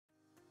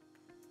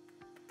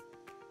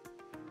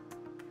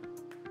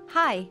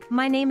Hi,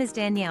 my name is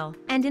Danielle,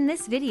 and in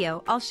this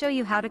video I'll show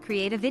you how to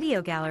create a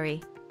video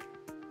gallery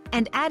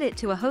and add it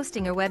to a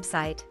hosting or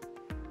website.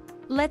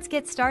 Let's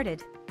get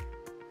started.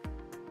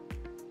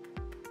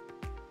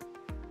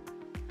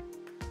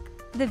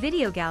 The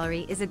video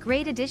gallery is a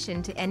great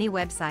addition to any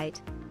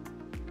website.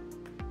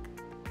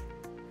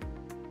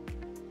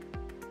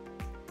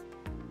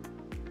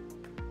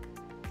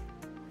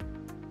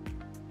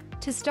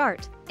 To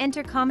start,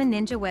 enter Common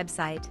Ninja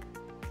website.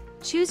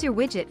 Choose your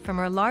widget from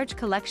our large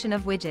collection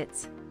of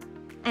widgets.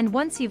 And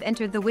once you've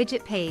entered the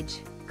widget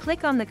page,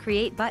 click on the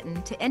Create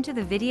button to enter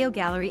the video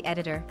gallery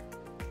editor.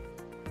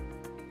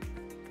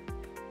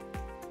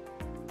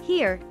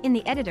 Here, in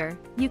the editor,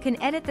 you can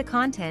edit the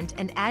content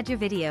and add your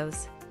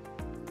videos.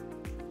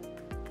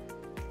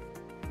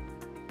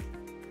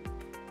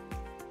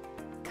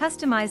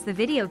 Customize the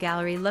video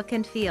gallery look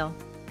and feel.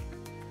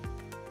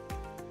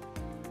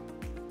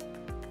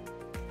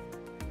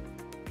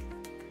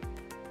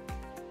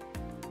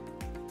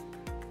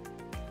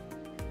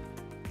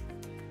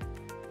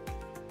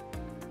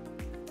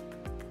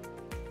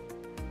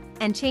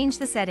 And change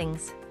the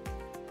settings.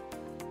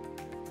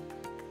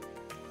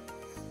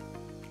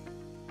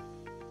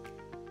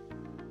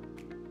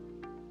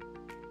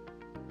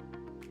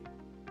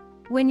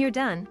 When you're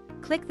done,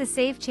 click the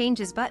Save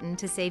Changes button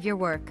to save your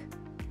work.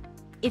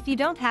 If you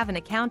don't have an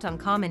account on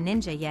Common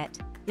Ninja yet,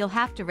 you'll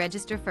have to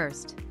register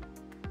first.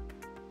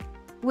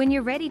 When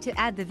you're ready to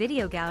add the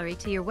video gallery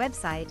to your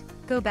website,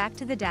 go back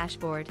to the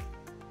dashboard.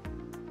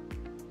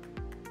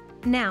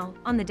 Now,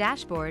 on the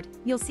dashboard,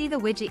 you'll see the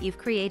widget you've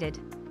created.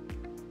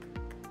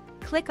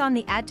 Click on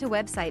the Add to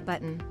Website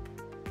button.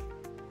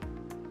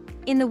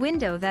 In the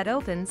window that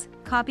opens,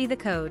 copy the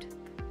code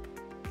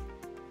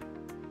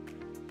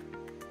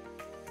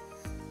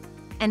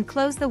and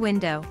close the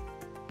window.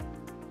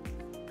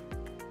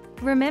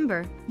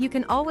 Remember, you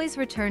can always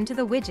return to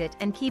the widget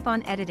and keep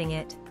on editing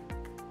it.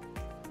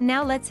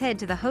 Now let's head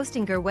to the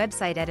Hostinger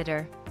website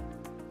editor.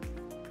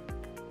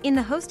 In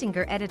the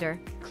Hostinger editor,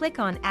 click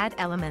on Add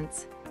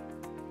Elements.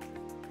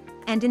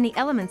 And in the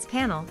Elements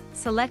panel,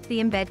 select the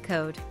embed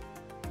code.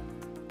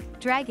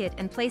 Drag it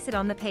and place it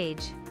on the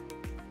page.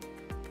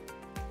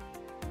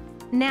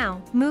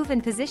 Now, move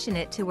and position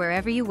it to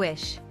wherever you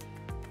wish.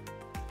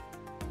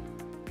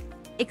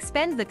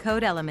 Expand the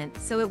code element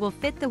so it will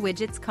fit the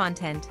widget's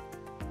content.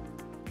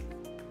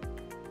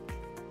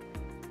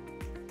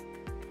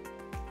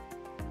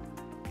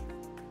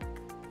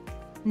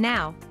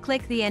 Now,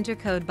 click the Enter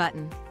Code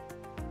button.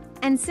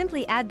 And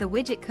simply add the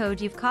widget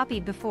code you've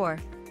copied before.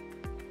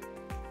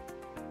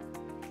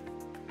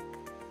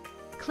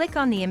 Click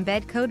on the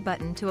Embed Code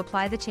button to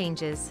apply the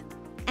changes.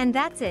 And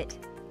that's it.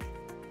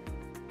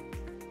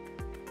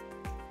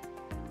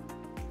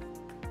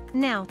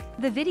 Now,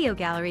 the video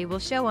gallery will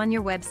show on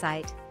your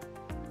website.